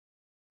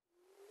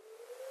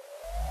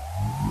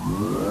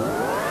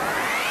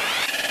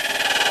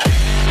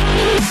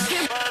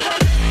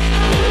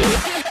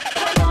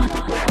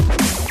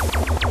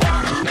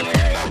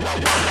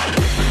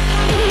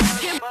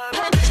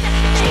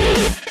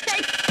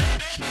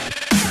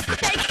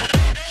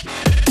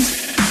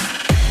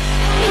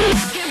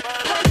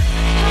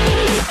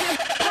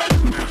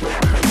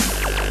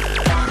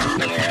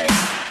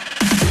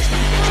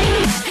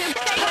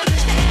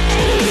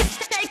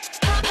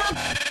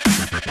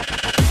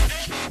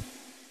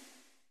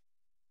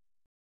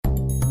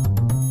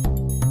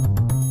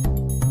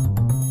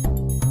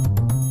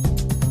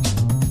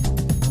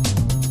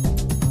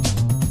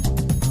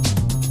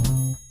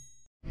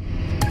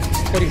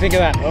you think of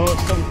that? Oh,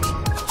 it's some...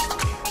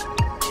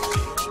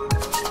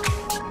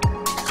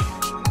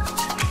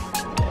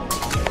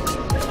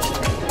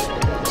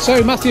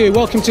 So Matthew,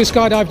 welcome to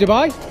Skydive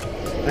Dubai.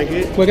 Thank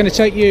you. We're going to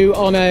take you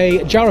on a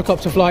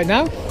gyrocopter flight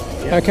now.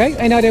 Yeah. Okay,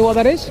 any idea what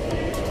that is?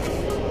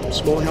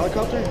 Small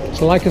helicopter?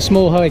 It's like a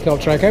small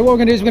helicopter. Okay, what we're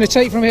going to do is we're going to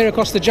take you from here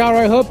across the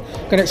gyro hub,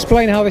 going to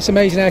explain how this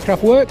amazing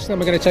aircraft works, then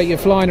we're going to take you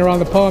flying around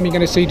the Palm. You're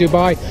going to see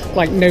Dubai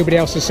like nobody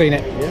else has seen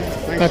it. Yeah,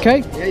 thanks. Okay?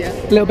 Yeah, yeah.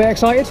 A little bit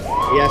excited?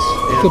 Yes.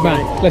 Yeah, Good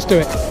man, right. let's do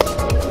it.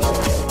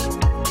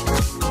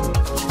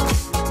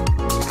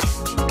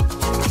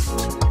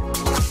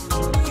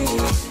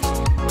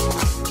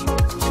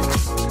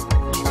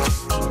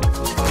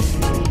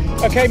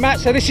 Okay Matt,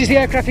 so this is the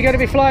aircraft you're going to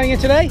be flying in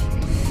today?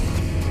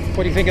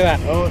 What do you think of that?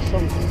 Oh, it's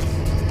some...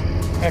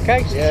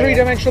 Okay, Yeah,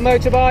 three-dimensional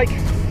motorbike,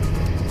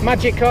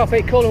 magic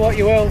carpet, call it what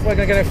you will. We're going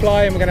to go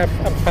fly and we're going to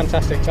have a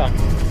fantastic time.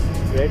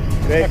 Great,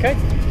 great. Okay,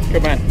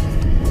 good man.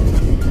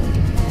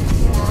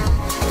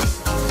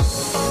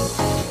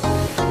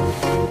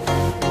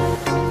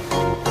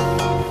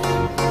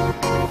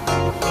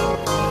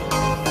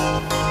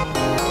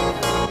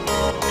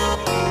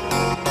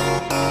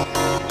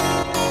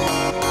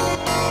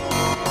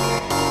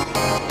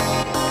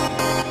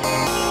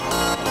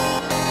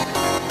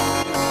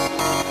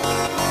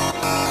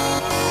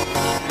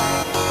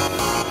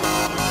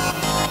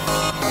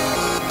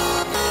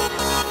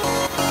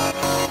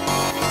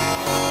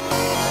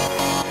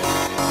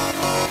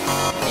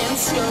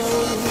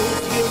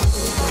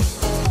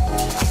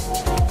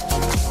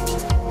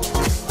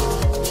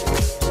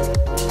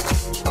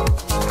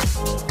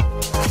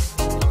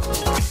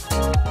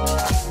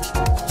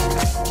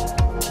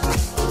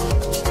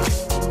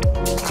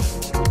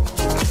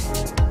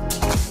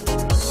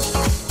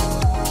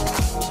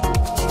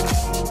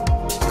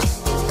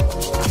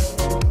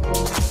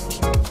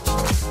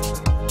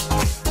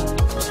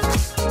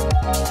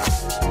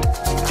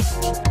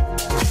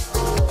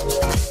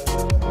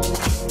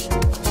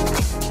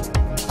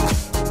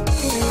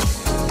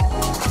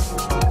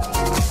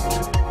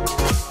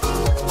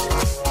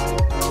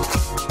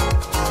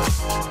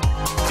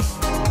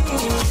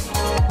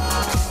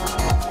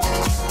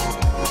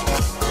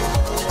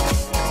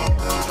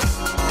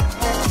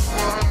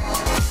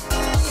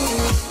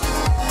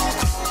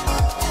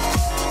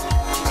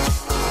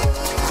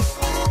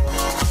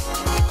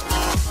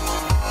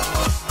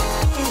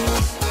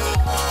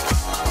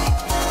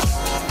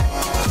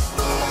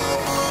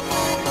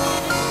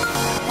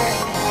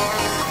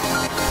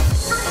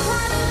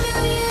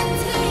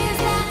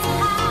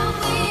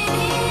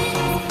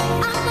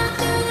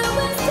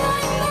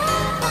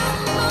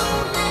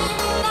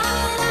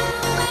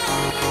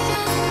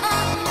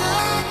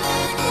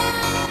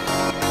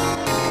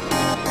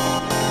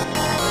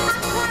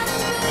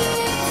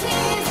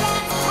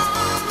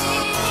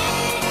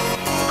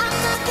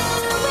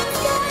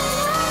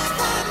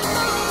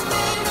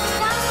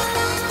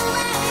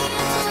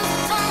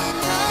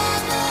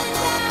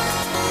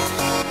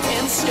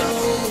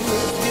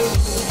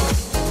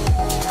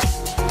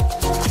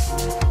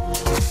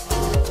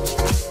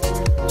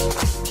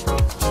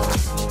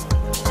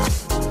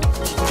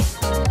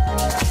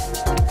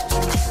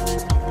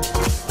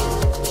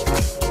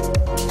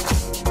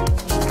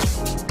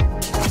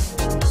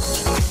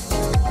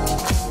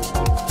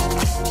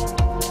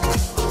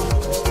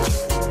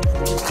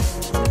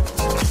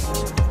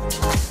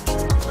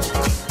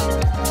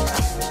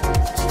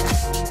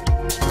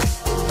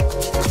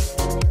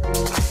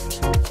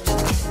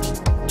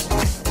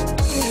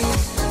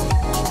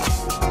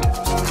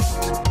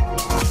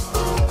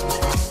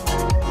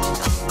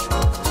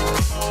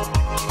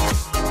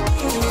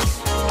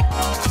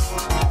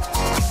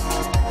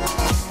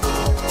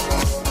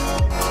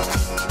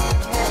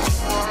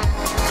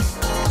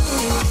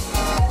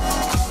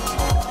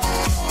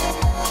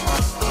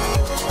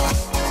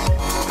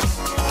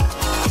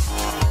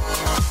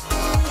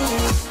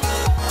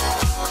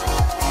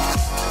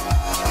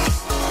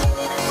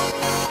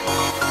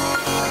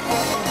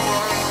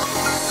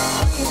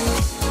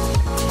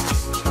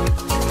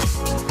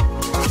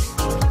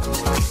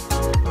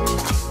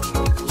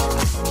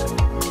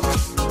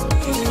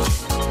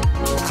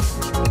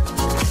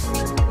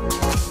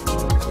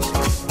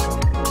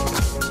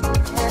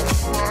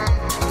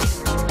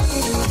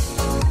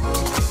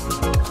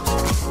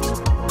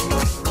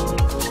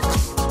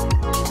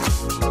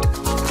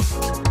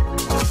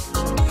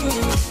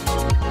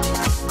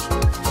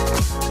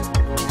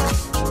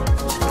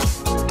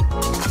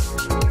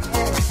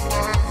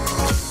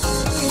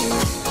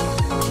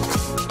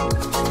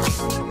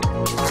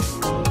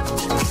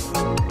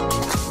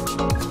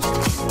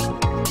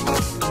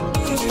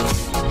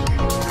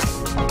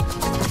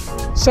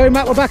 So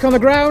Matt, we're back on the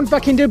ground,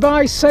 back in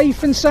Dubai,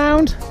 safe and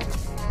sound.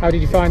 How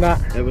did you find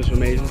that? It was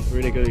amazing,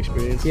 really good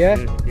experience. Yeah?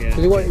 Yeah.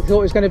 Was it what you thought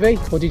it was going to be?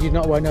 Or did you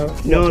not know?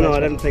 No, I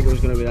didn't think it was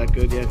going to be that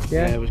good, Yeah?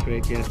 Yeah, it was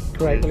great, yeah.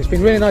 Great, Yeah. well it's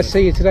been really nice to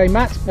see you today,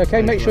 Matt. Okay,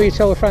 Thanks, make sure you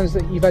tell the fans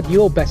that you've had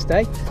your best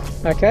day.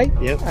 Okay?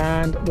 Yep.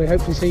 And we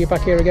hope to see you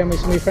back here again with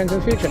some new friends in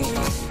the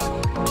future.